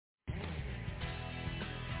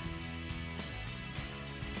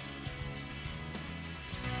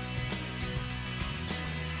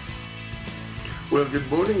Well, good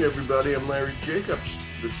morning, everybody. I'm Larry Jacobs.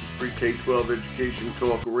 This is K12 Education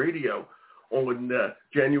Talk Radio on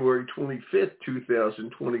January 25th,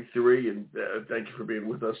 2023, and thank you for being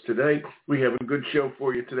with us today. We have a good show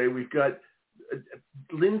for you today. We've got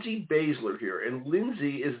Lindsay Baszler here, and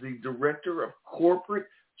Lindsay is the Director of Corporate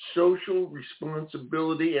Social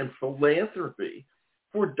Responsibility and Philanthropy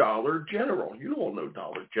for Dollar General. You all know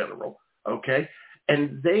Dollar General, okay?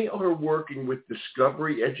 And they are working with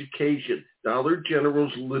Discovery Education, Dollar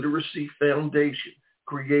General's literacy foundation,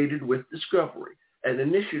 created with Discovery, an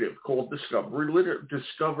initiative called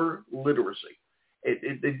Discover Literacy.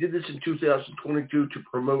 They did this in 2022 to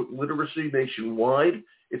promote literacy nationwide.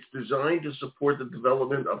 It's designed to support the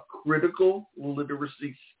development of critical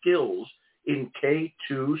literacy skills in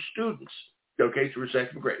K2 students, okay, through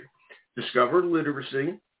second grade. Discover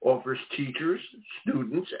Literacy offers teachers,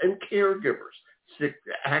 students, and caregivers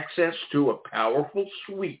access to a powerful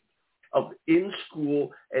suite of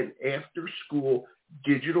in-school and after-school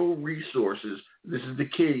digital resources. This is the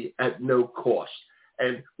key, at no cost.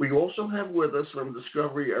 And we also have with us from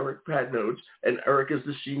Discovery Eric Padnodes, and Eric is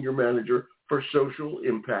the Senior Manager for Social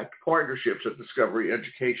Impact Partnerships at Discovery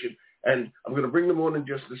Education. And I'm going to bring them on in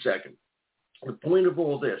just a second. The point of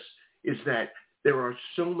all this is that there are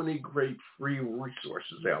so many great free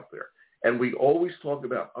resources out there. And we always talk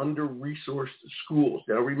about under-resourced schools.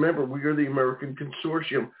 Now, remember, we are the American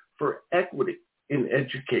Consortium for Equity in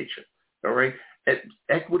Education, all right?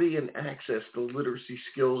 Equity and access to literacy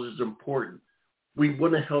skills is important. We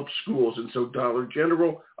want to help schools, and so Dollar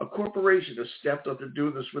General, a corporation, has stepped up to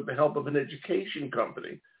do this with the help of an education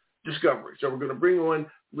company, Discovery. So we're going to bring on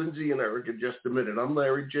Lindsay and Eric in just a minute. I'm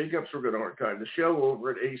Larry Jacobs. We're going to archive the show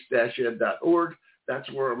over at ace-ed.org.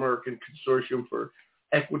 That's where American Consortium for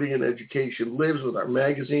Equity in Education lives, with our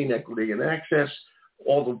magazine, Equity and Access.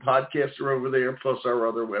 All the podcasts are over there, plus our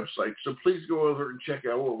other websites. So please go over and check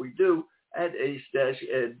out what we do at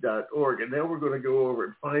ace-ed.org. And now we're going to go over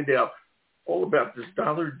and find out all about this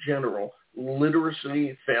Dollar General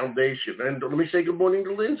Literacy Foundation. And let me say good morning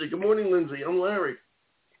to Lindsay. Good morning, Lindsay. I'm Larry.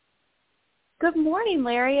 Good morning,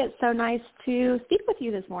 Larry. It's so nice to speak with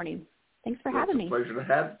you this morning. Thanks for having me. It's a pleasure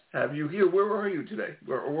to have you here. Where are you today?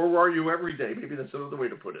 Where are you every day? Maybe that's another way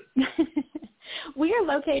to put it. We are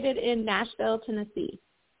located in Nashville, Tennessee.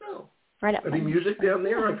 Oh. Right up. Any music down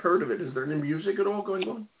there? I've heard of it. Is there any music at all going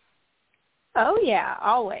on? Oh, yeah,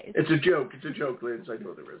 always. It's a joke. It's a joke, Liz. I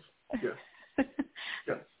know there is. Yeah.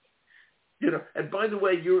 Yeah. You know, and by the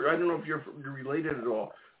way, I don't know if you're related at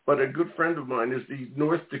all, but a good friend of mine is the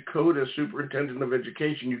North Dakota Superintendent of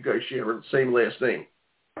Education. You guys share the same last name.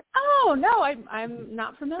 Oh, no, I'm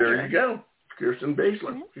not familiar. There you go. Kirsten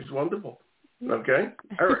Baszler. She's wonderful. Okay.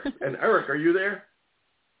 Eric. And Eric, are you there?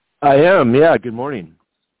 I am, yeah. Good morning.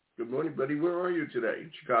 Good morning, buddy. Where are you today?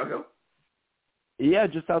 In Chicago? Yeah,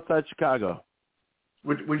 just outside Chicago.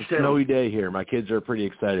 Which town? Snowy day here. My kids are pretty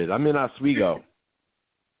excited. I'm in Oswego.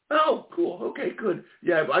 Oh, cool. Okay, good.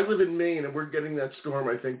 Yeah, I live in Maine, and we're getting that storm,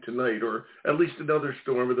 I think, tonight, or at least another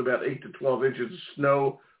storm with about 8 to 12 inches of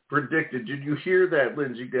snow predicted. Did you hear that,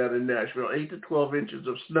 Lindsay, down in Nashville? 8 to 12 inches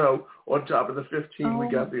of snow on top of the 15 we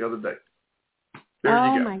got the other day.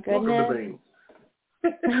 There you go. My goodness. Welcome to Maine.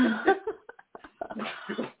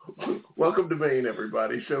 Welcome to Maine,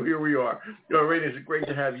 everybody. So here we are. All right, it's great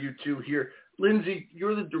to have you two here. Lindsay,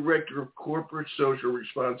 you're the Director of Corporate Social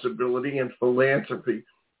Responsibility and Philanthropy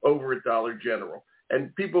over at Dollar General.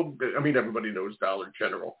 And people, everybody knows Dollar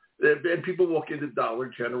General. And people walk into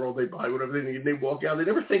Dollar General, they buy whatever they need, and they walk out. They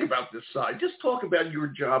never think about this side. Just talk about your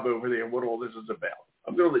job over there and what all this is about.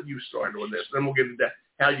 I'm going to let you start on this. Then we'll get into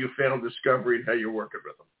how you found Discovery and how you're working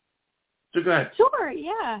with them. So go ahead. Sure,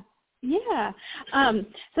 yeah. Yeah.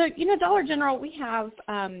 So, Dollar General, we have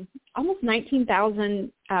almost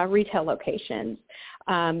 19,000 retail locations.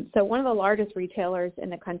 So one of the largest retailers in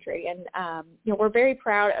the country. And, we're very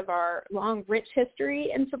proud of our long, rich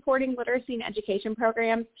history in supporting literacy and education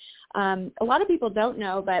programs. A lot of people don't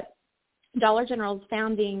know, but Dollar General's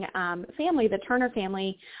founding family, the Turner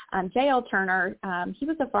family, J.L. Turner, he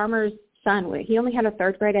was a farmer's son. He only had a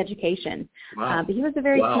third-grade education. Wow. But he was a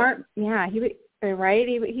very smart, right?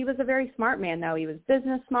 He was a very smart man, though. He was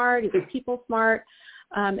business smart. He was people smart.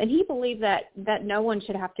 And he believed that no one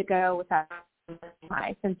should have to go without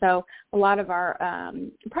life. And so a lot of our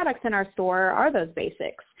products in our store are those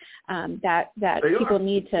basics that people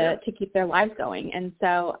need to keep their lives going. And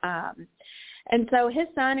so his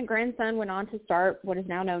son and grandson went on to start what is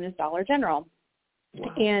now known as Dollar General.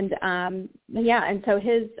 Wow. And so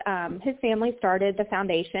his family started the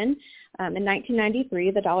foundation in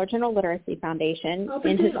 1993, the Dollar General Literacy Foundation,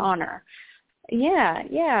 in his honor.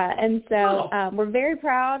 Yeah. And so we're very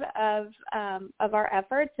proud of our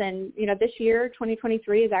efforts. And, this year,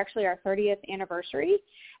 2023, is actually our 30th anniversary.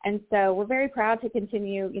 And so we're very proud to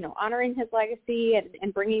continue, honoring his legacy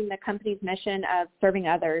and bringing the company's mission of serving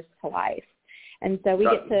others to life. And so we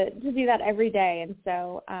get to do that every day. And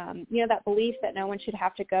so, that belief that no one should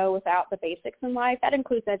have to go without the basics in life, that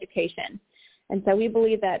includes education. And so we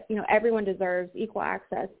believe that, everyone deserves equal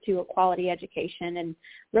access to a quality education. And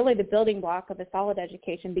really the building block of a solid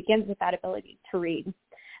education begins with that ability to read.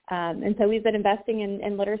 And so we've been investing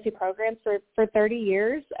in literacy programs for 30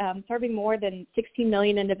 years, serving more than 16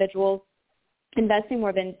 million individuals, investing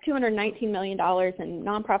more than $219 million in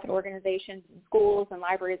nonprofit organizations and schools and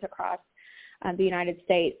libraries across the United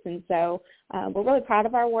States. And so we're really proud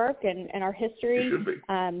of our work and our history,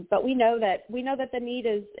 but we know that the need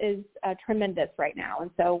is tremendous right now.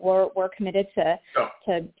 And so we're committed to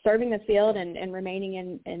serving the field and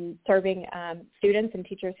remaining in serving students and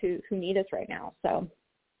teachers who need us right now. So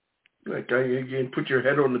you can put your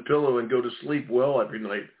head on the pillow and go to sleep well every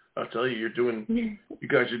night. I'll tell you, you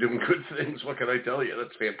guys are doing good things. What can I tell you?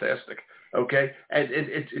 That's fantastic. Okay, and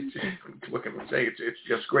it's what can I say? It's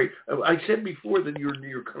just great. I said before that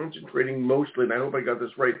you're concentrating mostly, and I hope I got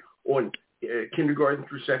this right, on kindergarten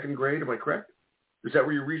through second grade. Am I correct? Is that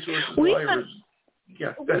where your resources lie?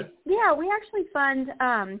 Yeah, we actually fund.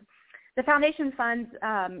 The foundation funds,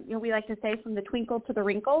 we like to say, from the twinkle to the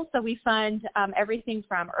wrinkle. So we fund everything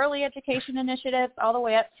from early education initiatives all the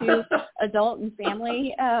way up to adult and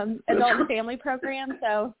family programs.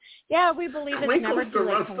 So, we believe it's never too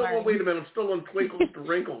late to learn. Wait a minute, I'm still on twinkles to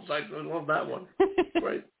wrinkles. I love that one.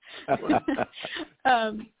 Right.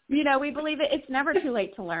 We believe it's never too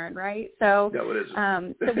late to learn, right? So, no, it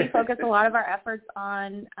isn't. So we focus a lot of our efforts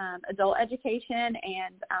on adult education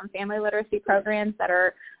and family literacy programs that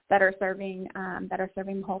are serving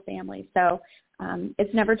the whole family. So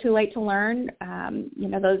it's never too late to learn.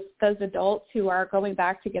 Those adults who are going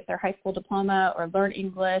back to get their high school diploma or learn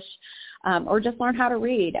English or just learn how to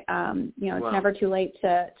read. It's never too late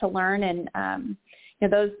to learn. And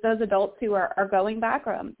those adults who are going back,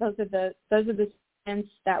 those are the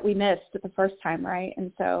students that we missed at the first time, right?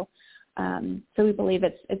 And so we believe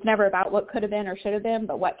it's never about what could have been or should have been,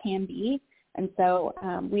 but what can be. And so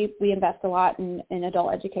we invest a lot in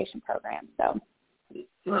adult education programs. So.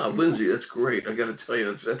 Wow, Lindsay, that's great. I got to tell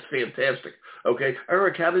you, that's fantastic. Okay,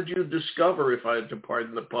 Eric, how did you discover, if I had to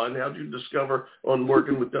pardon the pun, how did you discover on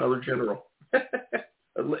working with Dollar General?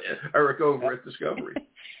 Eric over at Discovery.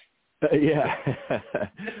 Yeah.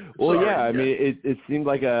 Well, sorry, I mean, it seemed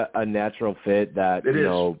like a natural fit that,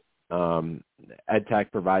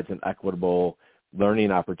 EdTech provides an equitable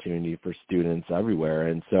learning opportunity for students everywhere.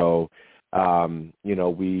 And so,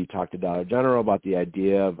 we talked to Dollar General about the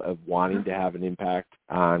idea of wanting to have an impact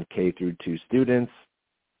on K-2 students.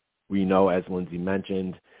 We know, as Lindsay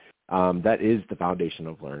mentioned, that is the foundation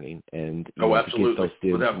of learning. And to keep those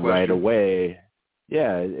students right away,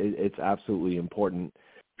 it's absolutely important.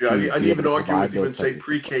 Yeah, I'd even argue with you and say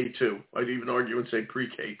pre-K2. I'd even argue and say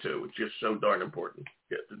pre-K2. It's just so darn important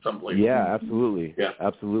in some places. Yeah, absolutely. Yeah,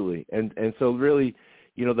 absolutely. And so really,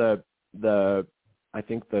 I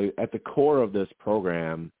think at the core of this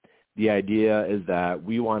program, the idea is that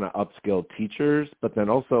we want to upskill teachers, but then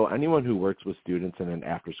also anyone who works with students in an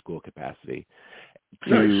after-school capacity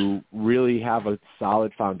to really have a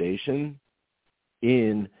solid foundation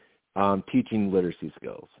in teaching literacy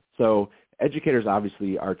skills. So educators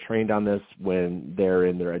obviously are trained on this when they're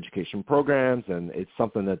in their education programs, and it's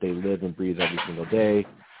something that they live and breathe every single day.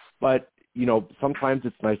 But, sometimes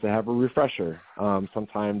it's nice to have a refresher.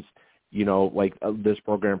 Sometimes, this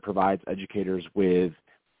program provides educators with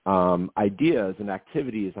ideas and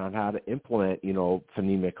activities on how to implement,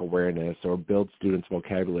 phonemic awareness or build students'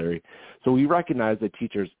 vocabulary. So we recognize that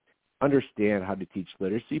teachers understand how to teach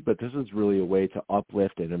literacy, but this is really a way to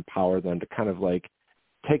uplift and empower them to kind of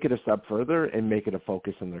take it a step further and make it a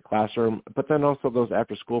focus in their classroom. But then also those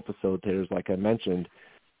after-school facilitators, like I mentioned,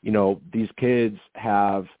 these kids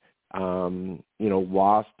have,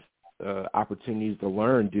 lost opportunities to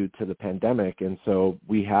learn due to the pandemic. And so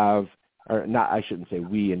we have, or not, I shouldn't say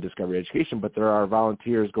we in Discovery Education, but there are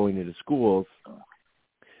volunteers going into schools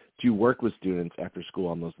to work with students after school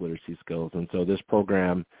on those literacy skills. And so this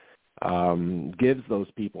program gives those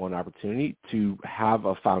people an opportunity to have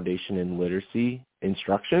a foundation in literacy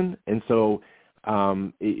instruction. And so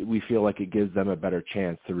we feel like it gives them a better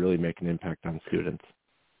chance to really make an impact on students.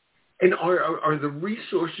 And are the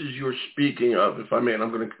resources you're speaking of, if I may, and I'm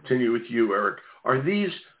going to continue with you, Eric, are these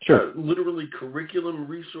literally curriculum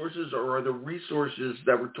resources, or are the resources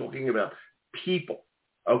that we're talking about people?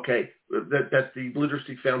 Okay, that the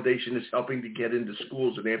Literacy Foundation is helping to get into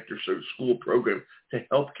schools and after school program to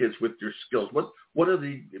help kids with their skills. What are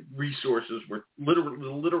the resources the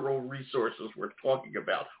literal resources we're talking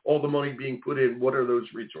about? All the money being put in, what are those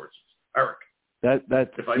resources? Eric. That's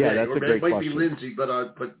that's a great question. It might be Lindsay, but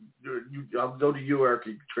I'll go to you, Eric.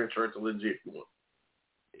 You can transfer it to Lindsay if you want.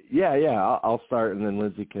 Yeah. I'll start, and then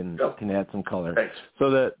Lindsay can add some color. Thanks.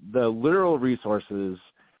 So the literal resources,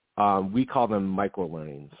 we call them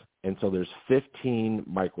micro-learnings. And so there's 15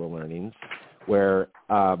 micro-learnings where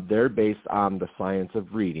they're based on the science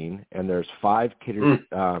of reading, and there's 5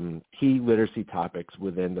 key literacy topics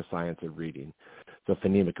within the science of reading. So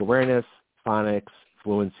phonemic awareness, phonics,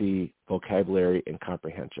 fluency, vocabulary, and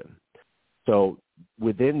comprehension. So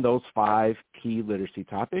within those 5 key literacy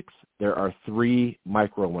topics, there are 3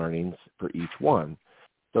 micro-learnings for each one.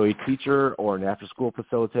 So a teacher or an after-school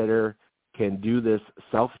facilitator can do this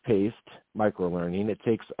self-paced micro-learning. It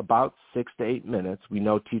takes about 6 to 8 minutes. We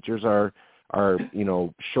know teachers are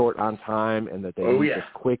short on time, and that they need this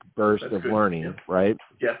quick burst of learning, right?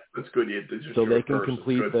 Yeah, that's good. Yeah, so they can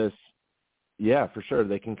complete this. Yeah, for sure.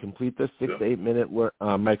 They can complete this 6 to 8 minute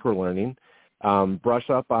micro-learning, brush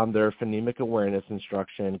up on their phonemic awareness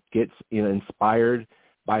instruction, get inspired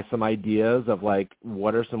by some ideas of like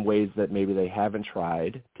what are some ways that maybe they haven't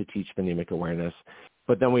tried to teach phonemic awareness.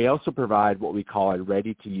 But then we also provide what we call a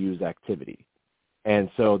ready-to-use activity.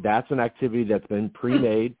 And so that's an activity that's been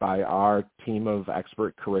pre-made by our team of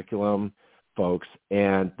expert curriculum folks,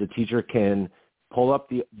 and the teacher can pull up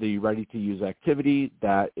the ready-to-use activity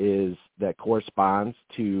that corresponds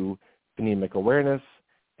to phonemic awareness.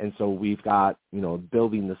 And so we've got,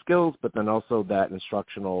 building the skills, but then also that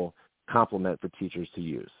instructional complement for teachers to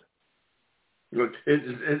use. Look,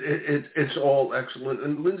 it's all excellent.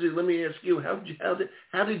 And Lindsay, let me ask you,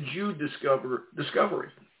 how did you discover Discovery?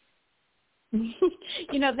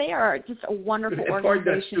 They are just a wonderful organization.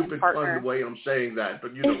 That's stupid fun the way I'm saying that,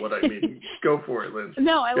 but you know what I mean. Go for it, Lindsay.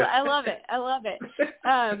 No, I love it. I love it.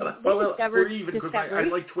 We're even because I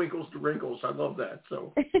like twinkles to wrinkles. I love that.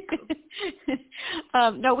 So.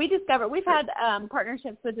 No, we've had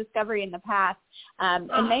partnerships with Discovery in the past,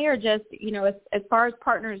 and they are just, as far as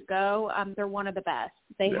partners go, they're one of the best.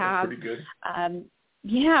 They have pretty good.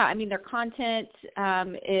 Their content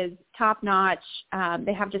is top-notch.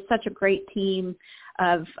 They have just such a great team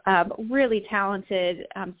of really talented,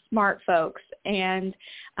 smart folks. And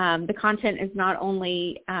the content is not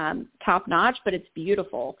only top-notch, but it's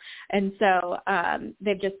beautiful. And so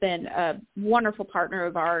they've just been a wonderful partner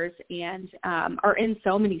of ours and are in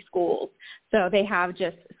so many schools. So they have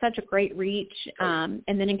just such a great reach. And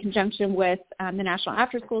then in conjunction with the National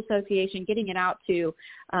After School Association, getting it out to,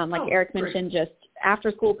 like Eric mentioned, just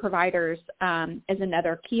after-school providers is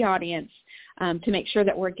another key audience to make sure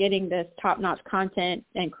that we're getting this top-notch content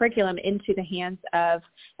and curriculum into the hands of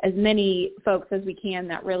as many folks as we can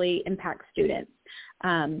that really impact students.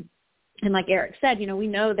 And like Eric said, we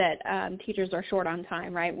know that teachers are short on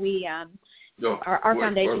time, right? Our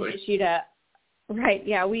foundation issued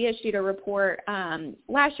we issued a report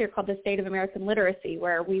last year called the State of American Literacy,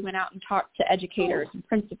 where we went out and talked to educators and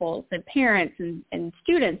principals and parents and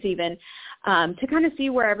students even to kind of see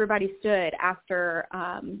where everybody stood after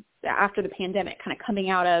the pandemic, kind of coming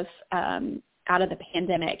out of the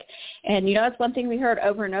pandemic. And, that's one thing we heard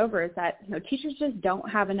over and over is that, teachers just don't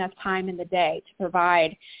have enough time in the day to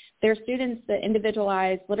provide their students the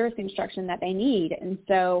individualized literacy instruction that they need. And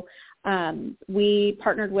so we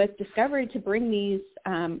partnered with Discovery to bring these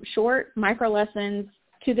short micro lessons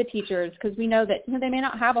to the teachers, because we know that they may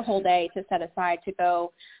not have a whole day to set aside to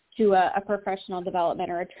go to a professional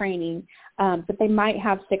development or a training, but they might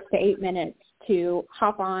have 6 to 8 minutes to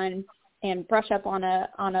hop on and brush up on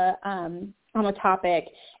a topic.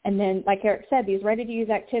 And then, like Eric said, these ready-to-use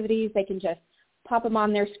activities, they can just pop them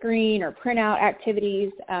on their screen or print out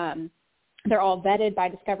activities. They're all vetted by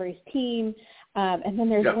Discovery's team. And then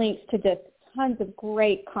there's links to just tons of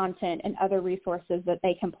great content and other resources that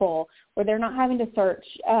they can pull where they're not having to search,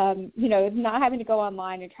 not having to go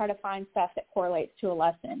online and try to find stuff that correlates to a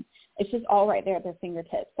lesson. It's just all right there at their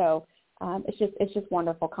fingertips. So it's just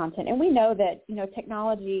wonderful content. And we know that,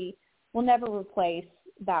 technology will never replace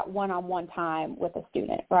that one-on-one time with a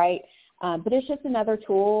student, right? But it's just another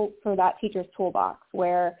tool for that teacher's toolbox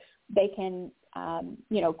where they can,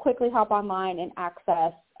 quickly hop online and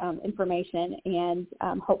access information and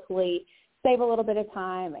hopefully save a little bit of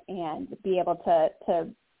time and be able to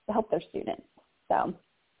help their students. So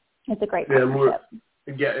it's a great partnership.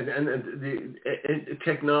 And the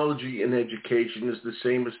technology in education is the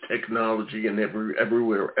same as technology in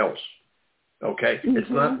everywhere else. Okay,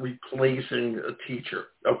 it's not replacing a teacher.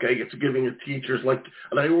 Okay, it's giving a teacher's like,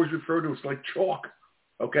 and I always refer to it as like chalk.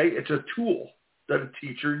 Okay, it's a tool that a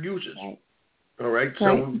teacher uses. Right. All right,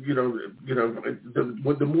 so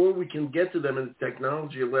the more we can get to them, and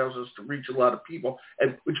technology allows us to reach a lot of people.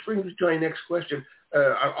 And which brings me to my next question.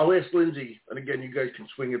 I'll ask Lindsay, and again, you guys can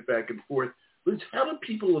swing it back and forth. Lindsay, how do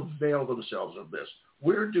people avail themselves of this?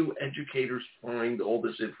 Where do educators find all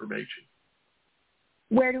this information?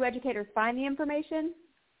 Where do educators find the information?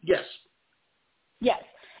 Yes. Yes.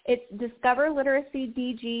 It's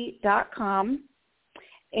discoverliteracydg.com.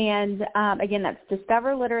 And, again, that's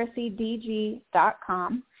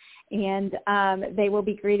discoverliteracydg.com. And they will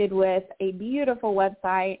be greeted with a beautiful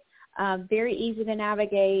website, very easy to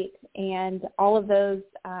navigate, and all of those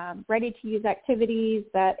ready-to-use activities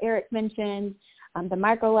that Eric mentioned, the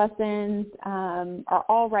micro lessons are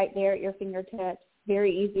all right there at your fingertips.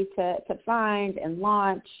 Very easy to find and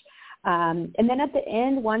launch. And then at the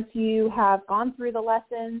end, once you have gone through the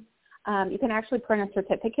lessons, you can actually print a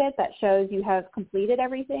certificate that shows you have completed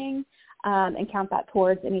everything and count that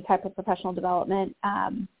towards any type of professional development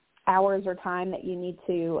hours or time that you need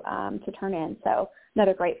to turn in. So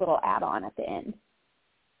another great little add-on at the end.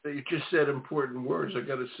 You just said important words, I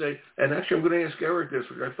got to say. And actually, I'm going to ask Eric this,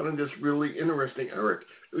 because I find this really interesting. Eric,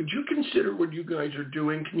 would you consider what you guys are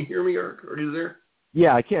doing? Can you hear me, Eric? Are you there?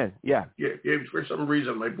 Yeah, I can. Yeah. Yeah. For some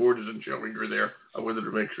reason, my board isn't showing you're there. I wanted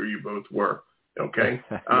to make sure you both were. Okay.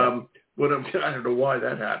 Yeah. I don't know why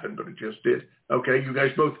that happened, but it just did. Okay. You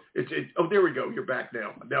guys both. Oh, there we go. You're back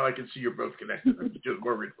now. Now I can see you're both connected. I was just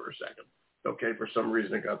worried for a second. Okay. For some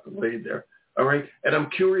reason, it got delayed there. All right. And I'm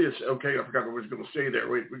curious. Okay. I forgot what I was going to say there.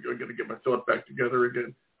 Wait, I'm going to get my thought back together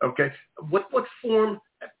again. Okay. What form,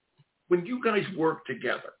 when you guys work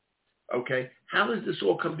together, okay, how does this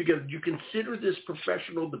all come together? Do you consider this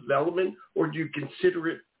professional development, or do you consider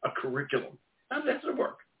it a curriculum? How does it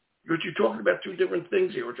work? Because you're talking about two different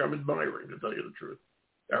things here, which I'm admiring, to tell you the truth.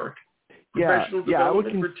 Eric? Professional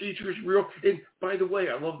development for teachers, and by the way,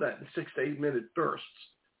 I love that, in 6 to 8 minute bursts,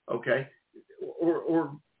 okay?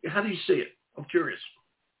 Or how do you see it? I'm curious.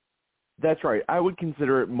 That's right. I would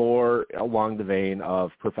consider it more along the vein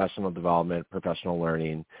of professional development, professional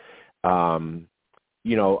learning.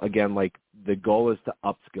 Again, like the goal is to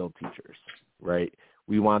upskill teachers, right?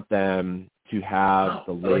 We want them to have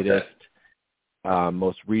the latest,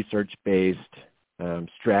 most research-based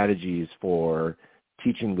strategies for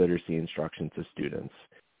teaching literacy instruction to students.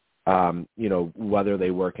 Whether they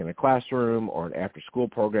work in a classroom or an after-school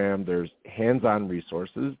program, there's hands-on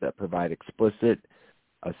resources that provide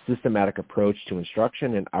a systematic approach to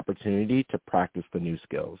instruction and opportunity to practice the new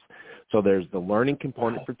skills. So there's the learning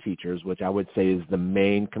component for teachers, which I would say is the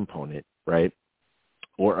main component, right?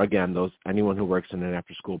 Or again, anyone who works in an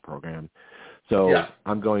after-school program. So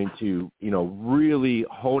I'm going to, really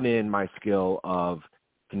hone in my skill of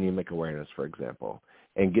phonemic awareness, for example,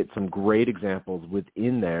 and get some great examples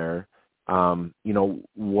within there.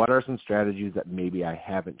 What are some strategies that maybe I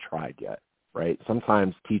haven't tried yet, right?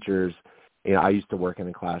 Sometimes teachers, I used to work in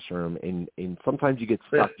a classroom, and sometimes you get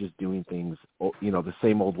stuck just doing things, the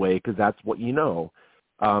same old way because that's what you know.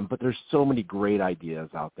 But there's so many great ideas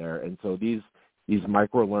out there. And so these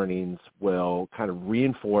micro learnings will kind of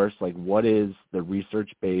reinforce like what is the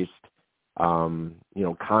research-based,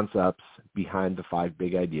 concepts behind the 5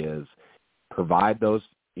 big ideas, provide those,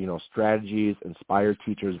 strategies, inspire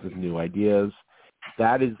teachers with new ideas.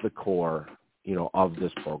 That is the core, of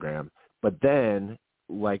this program. But then,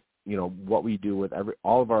 like, what we do with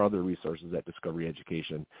all of our other resources at Discovery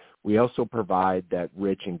Education, we also provide that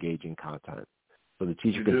rich, engaging content. So the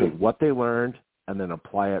teacher can take what they learned and then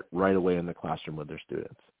apply it right away in the classroom with their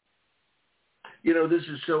students. This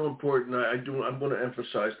is so important. I'm going to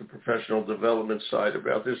emphasize the professional development side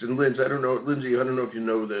about this. And Lindsay, I don't know if you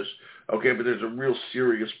know this, okay, but there's a real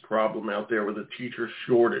serious problem out there with a teacher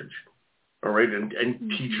shortage, all right, and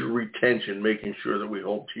teacher retention, making sure that we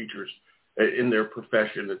hold teachers in their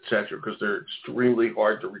profession, et cetera, because they're extremely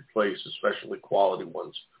hard to replace, especially quality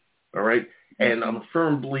ones, all right? And I'm a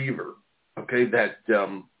firm believer, okay, that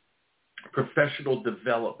professional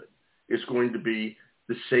development is going to be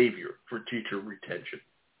the savior for teacher retention,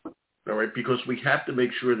 all right, because we have to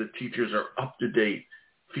make sure that teachers are up to date,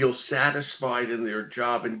 feel satisfied in their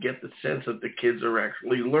job, and get the sense that the kids are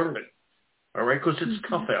actually learning, all right, because it's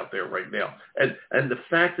tough out there right now. And the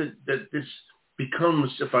fact that this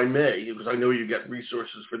becomes, if I may, because I know you get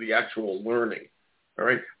resources for the actual learning, all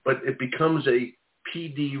right, but it becomes a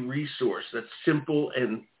PD resource that's simple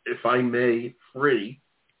and, if I may, free,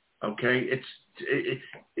 okay?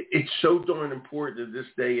 It's so darn important in this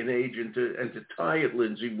day and age, and to tie it,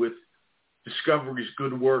 Lindsay, with Discovery's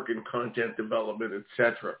good work in content development,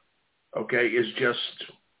 etc. Okay,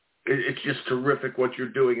 it's just terrific what you're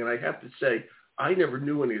doing. And I have to say, I never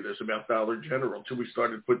knew any of this about Dollar General until we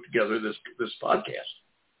started putting together this podcast.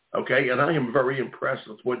 Okay, and I am very impressed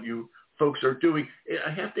with what you folks are doing.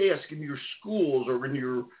 I have to ask, in your schools or in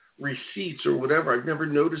your receipts or whatever, I've never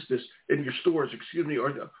noticed this in your stores. Excuse me,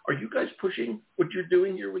 are you guys pushing what you're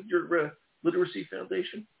doing here with your literacy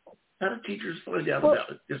foundation? How do teachers find out about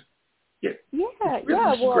it? Just this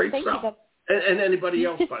is great stuff. And anybody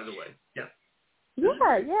else, by the way,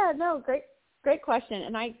 no, great question,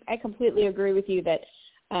 and I completely agree with you that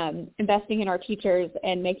investing in our teachers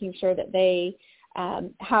and making sure that they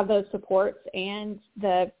have those supports and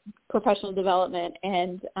the professional development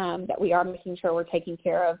and that we are making sure we're taking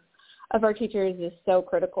care of our teachers is so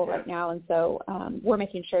critical right now. And so we're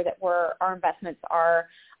making sure that our investments are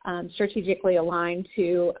strategically aligned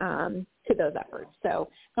to those efforts. So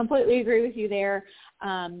completely agree with you there.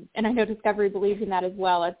 And I know Discovery believes in that as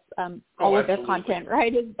well. It's all of their content,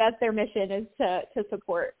 right? That's their mission, is to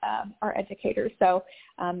support our educators. So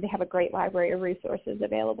they have a great library of resources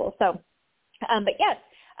available. So, but yes,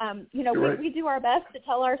 we do our best to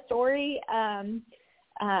tell our story.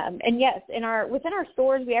 And yes, within our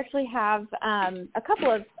stores, we actually have a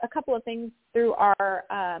couple of things through our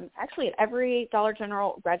actually at every Dollar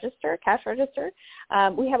General cash register,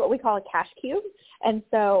 we have what we call a cash cube, and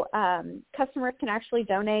so customers can actually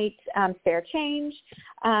donate spare change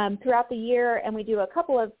throughout the year, and we do a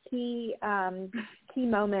couple of key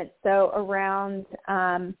moments. So around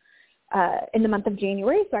in the month of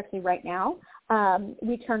January, so actually right now,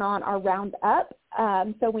 we turn on our round up.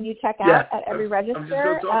 So when you check out at every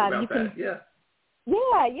register,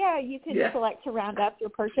 you can select to round up your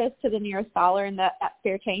purchase to the nearest dollar, and that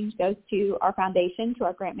spare change goes to our foundation, to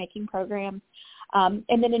our grant making program. And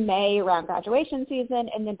then in May, around graduation season,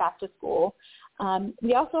 and then back to school.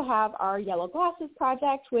 We also have our Yellow Glasses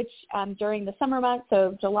project, which during the summer months,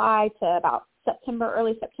 so July to about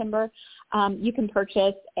early September, you can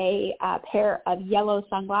purchase a pair of yellow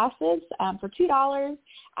sunglasses for $2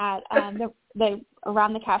 at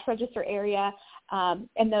around the cash register area,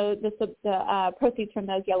 and the proceeds from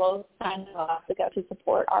those yellow sunglasses go to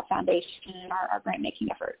support our foundation and our grant making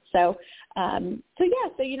efforts. So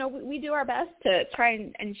we do our best to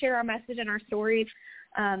try and share our message and our stories.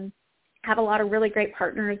 Have a lot of really great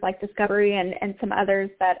partners like Discovery and some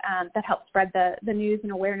others that help spread the news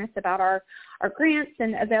and awareness about our grants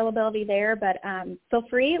and availability there. But feel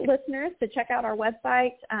free, listeners, to check out our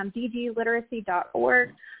website,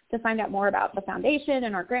 dgliteracy.org, to find out more about the foundation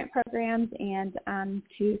and our grant programs, and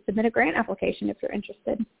to submit a grant application if you're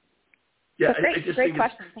interested. Yeah, so great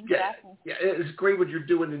question. Thanks for asking. Yeah, it's great what you're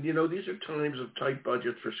doing. And, these are times of tight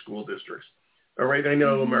budget for school districts. All right, I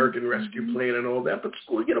know American Rescue Plan and all that, but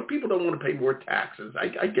school, people don't want to pay more taxes.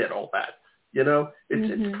 I get all that.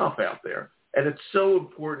 It's tough out there. And it's so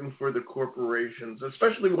important for the corporations,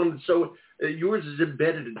 especially when yours is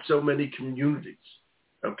embedded in so many communities,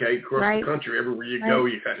 okay, across the country. Everywhere you go,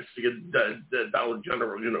 you kind of see a Dollar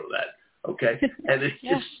General, you know that, okay? And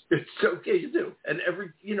it's it's okay, you do. And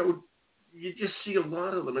you just see a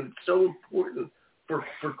lot of them, and it's so important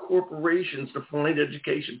for corporations to find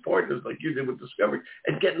education partners like you did with Discovery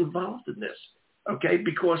and get involved in this, okay?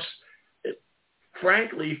 Because,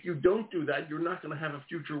 frankly, if you don't do that, you're not going to have a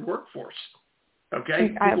future workforce, okay?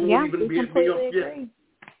 People won't even be agree.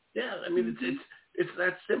 Yeah, I mean, it's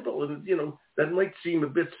that simple, and that might seem a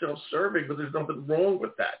bit self-serving, but there's nothing wrong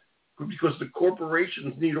with that because the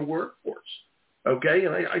corporations need a workforce, okay?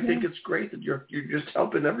 And I think it's great that you're just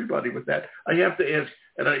helping everybody with that. I have to ask.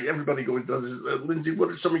 And everybody does this. Lindsay, what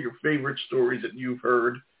are some of your favorite stories that you've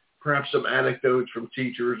heard? Perhaps some anecdotes from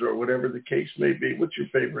teachers or whatever the case may be. What's your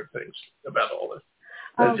favorite things about all this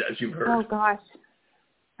as you've heard? Oh, gosh.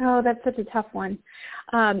 Oh, that's such a tough one.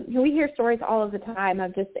 We hear stories all of the time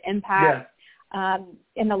of just the impact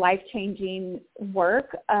and the life-changing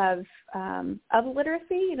work of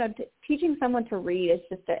literacy. Teaching someone to read is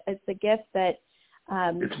just it's a gift that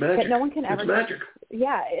it's magic. That no one can ever. It's magic.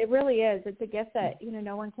 Yeah, it really is. It's a gift that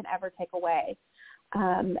no one can ever take away.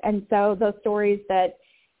 And so those stories that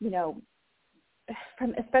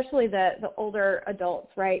from especially the older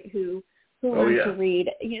adults, right, who learn to read,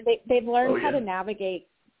 they've learned how to navigate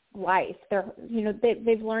life.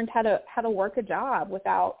 They've learned how to work a job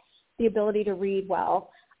without the ability to read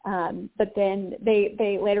well. But then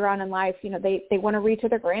they later on in life, they want to read to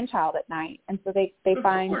their grandchild at night, and so they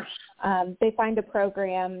find a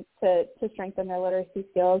program to strengthen their literacy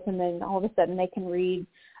skills, and then all of a sudden they can read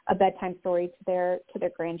a bedtime story to their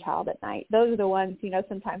grandchild at night. Those are the ones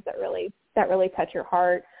sometimes that really touch your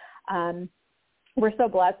heart. we're so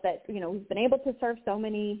blessed that, we've been able to serve so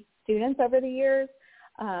many students over the years.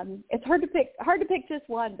 It's hard to pick just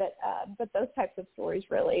one, but those types of stories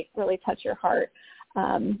really, really touch your heart.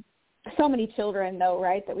 So many children, though,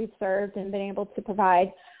 right, that we've served and been able to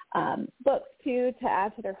provide books to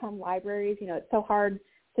add to their home libraries. It's so hard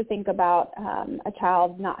to think about a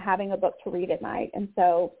child not having a book to read at night, and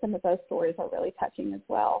so some of those stories are really touching as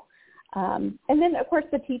well. And then, of course,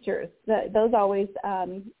 the teachers. Those always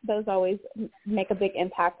make a big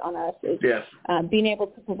impact on us. Yes. Being able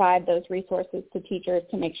to provide those resources to teachers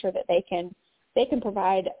to make sure that they can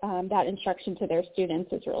provide that instruction to their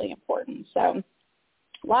students is really important. So.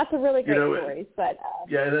 Lots of really great stories, but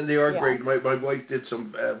and then they are great. My wife did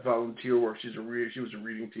some volunteer work. She was a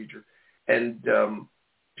reading teacher, and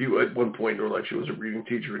at one point in her life she was a reading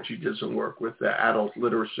teacher, and she did some work with adult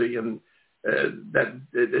literacy, and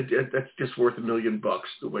that's just worth $1 million.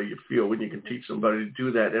 The way you feel when you can teach somebody to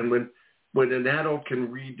do that, and when an adult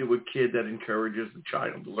can read to a kid, that encourages the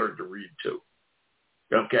child to learn to read too.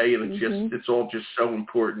 Okay, and it's all just so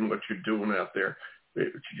important what you're doing out there.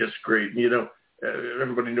 It's just great.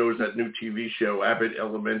 Everybody knows that new TV show, Abbott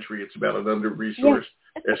Elementary. It's about an under-resourced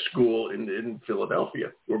school in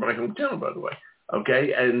Philadelphia, or my hometown, by the way.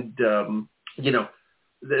 Okay, and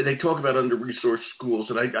they talk about under-resourced schools,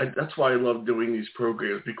 and I that's why I love doing these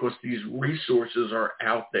programs, because these resources are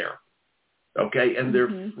out there. Okay, and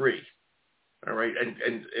they're free. All right,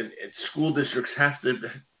 and school districts have to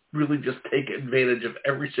really just take advantage of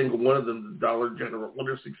every single one of them. The Dollar General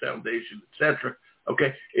Literacy Foundation, etc.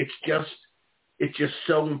 Okay, it's just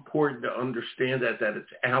so important to understand that it's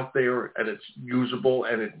out there and it's usable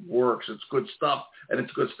and it works. It's good stuff, and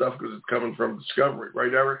it's good stuff because it's coming from discovery,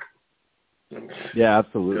 right, Eric? Yeah,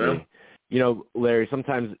 absolutely. Larry,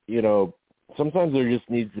 sometimes there just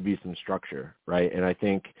needs to be some structure, right? And I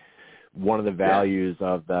think one of the values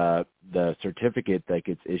of the certificate that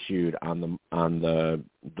gets issued on the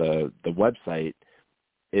website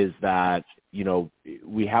is that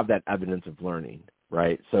we have that evidence of learning,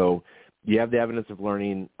 right? So you have the evidence of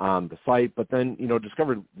learning on the site, but then,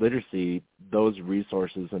 Discover Literacy, those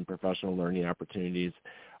resources and professional learning opportunities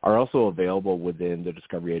are also available within the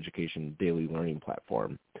Discovery Education daily learning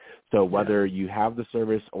platform. So whether you have the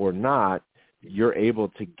service or not, you're able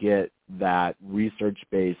to get that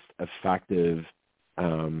research-based, effective,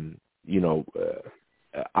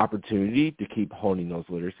 opportunity to keep honing those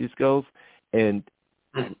literacy skills. And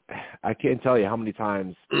I can't tell you how many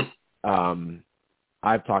times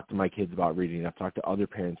I've talked to my kids about reading. I've talked to other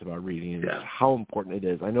parents about reading and how important it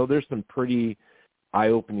is. I know there's some pretty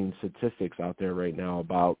eye-opening statistics out there right now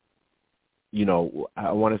about,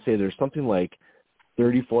 I want to say there's something like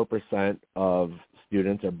 34% of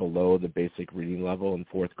students are below the basic reading level in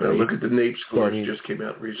fourth grade. Look at the NAEP scores just came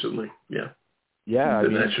out recently. Yeah. Yeah,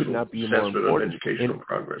 the it should not be more important. Of educational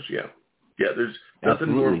progress, yeah. Yeah, there's nothing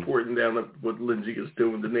more important than what Lindsay is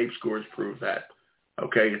doing. The NAEP scores prove that.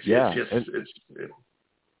 Okay, it's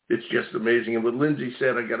just amazing. And what Lindsay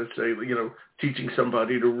said, I got to say, teaching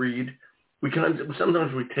somebody to read,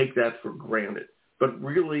 sometimes we take that for granted. But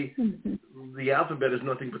really, the alphabet is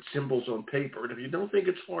nothing but symbols on paper. And if you don't think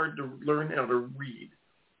it's hard to learn how to read,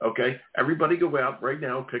 okay, everybody go out right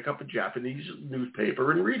now, pick up a Japanese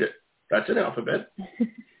newspaper and read it. That's an alphabet.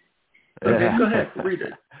 Okay, go ahead, read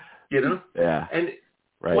it. Yeah. And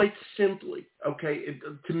quite simply, okay,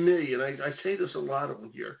 to me, and I say this a lot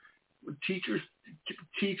on here, teachers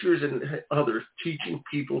and others teaching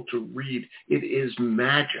people to read, it is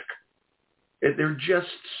magic. They're just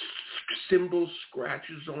symbols,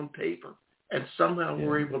 scratches on paper, and somehow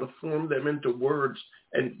we're able to form them into words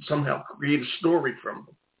and somehow create a story from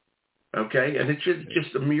them. Okay, and it's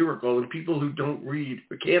just a miracle. And people who don't read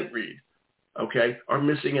or can't read, okay, are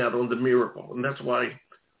missing out on the miracle. And that's why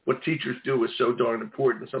what teachers do is so darn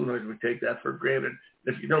important. Sometimes we take that for granted.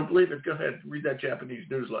 If you don't believe it, go ahead, read that Japanese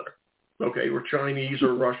newsletter, okay, or Chinese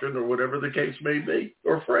or Russian or whatever the case may be,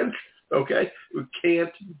 or French, okay? We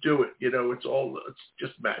can't do it. It's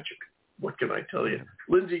just magic. What can I tell you?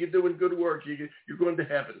 Lindsay, you're doing good work. You're going to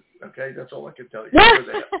heaven, okay? That's all I can tell you. You're going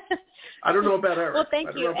to heaven. I don't know about Eric. Well,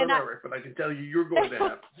 thank you. I don't know about Eric, but I can tell you you're going to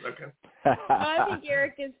heaven, okay? I think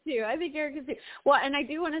Eric is too. Well, and I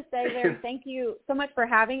do want to say, Larry, thank you so much for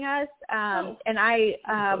having us. And I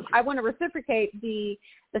want to reciprocate the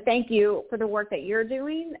thank you for the work that you're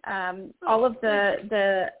doing. All of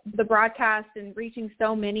the broadcast and reaching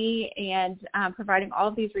so many and providing all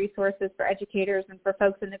of these resources for educators and for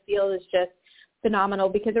folks in the field is just phenomenal,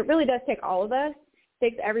 because it really does take all of us. It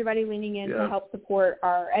takes everybody leaning in to help support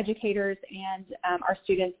our educators and our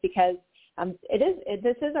students, because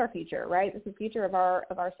this is our future, right? This is the future of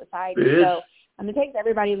our society. So It takes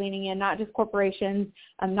everybody leaning in, not just corporations,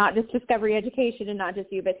 not just Discovery Education and not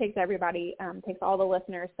just you, but it takes everybody, takes all the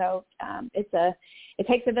listeners. So it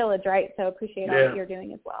takes a village, right? So appreciate all that you're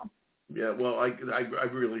doing as well. Yeah, well, I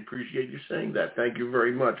really appreciate you saying that. Thank you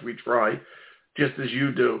very much. We try just as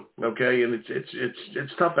you do, okay? And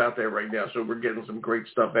it's tough out there right now, so we're getting some great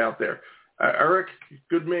stuff out there. Eric,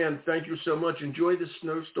 good man. Thank you so much. Enjoy the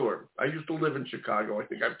snowstorm. I used to live in Chicago. I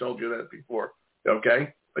think I've told you that before,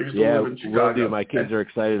 okay? I used to live in Chicago. Will do. My kids are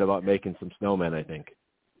excited about making some snowmen, I think.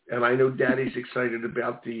 And I know Daddy's excited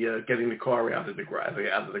about the getting the car out of the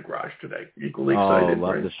garage today. Equally excited. Oh,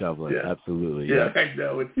 love right? the shoveling. Yeah. Absolutely. Yeah, I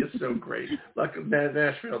know. It's just so great. Like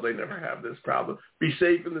Nashville, they never have this problem. Be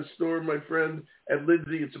safe in the storm, my friend. And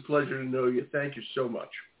Lindsay, it's a pleasure to know you. Thank you so much.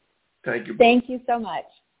 Thank you. Thank you so much.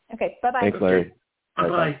 Okay, bye-bye. Thanks, Larry. Okay.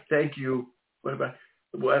 Bye-bye. Thank you. Bye-bye.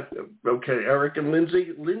 Okay, Eric and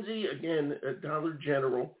Lindsay. Lindsay, again, at Dollar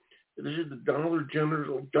General. This is the Dollar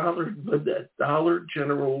General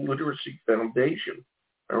Literacy Foundation.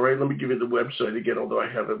 All right, let me give you the website again, although I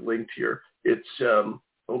have it linked here. It's,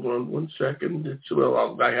 hold on one second.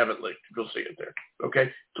 I have it linked. You'll see it there. Okay?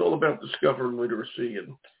 It's all about discovering literacy,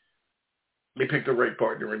 and they picked the right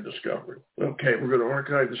partner in discovery. Okay, we're going to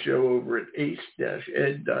archive the show over at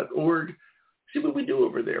ace-ed.org. See what we do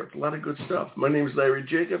over there. It's a lot of good stuff. My name is Larry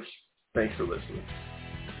Jacobs. Thanks for listening.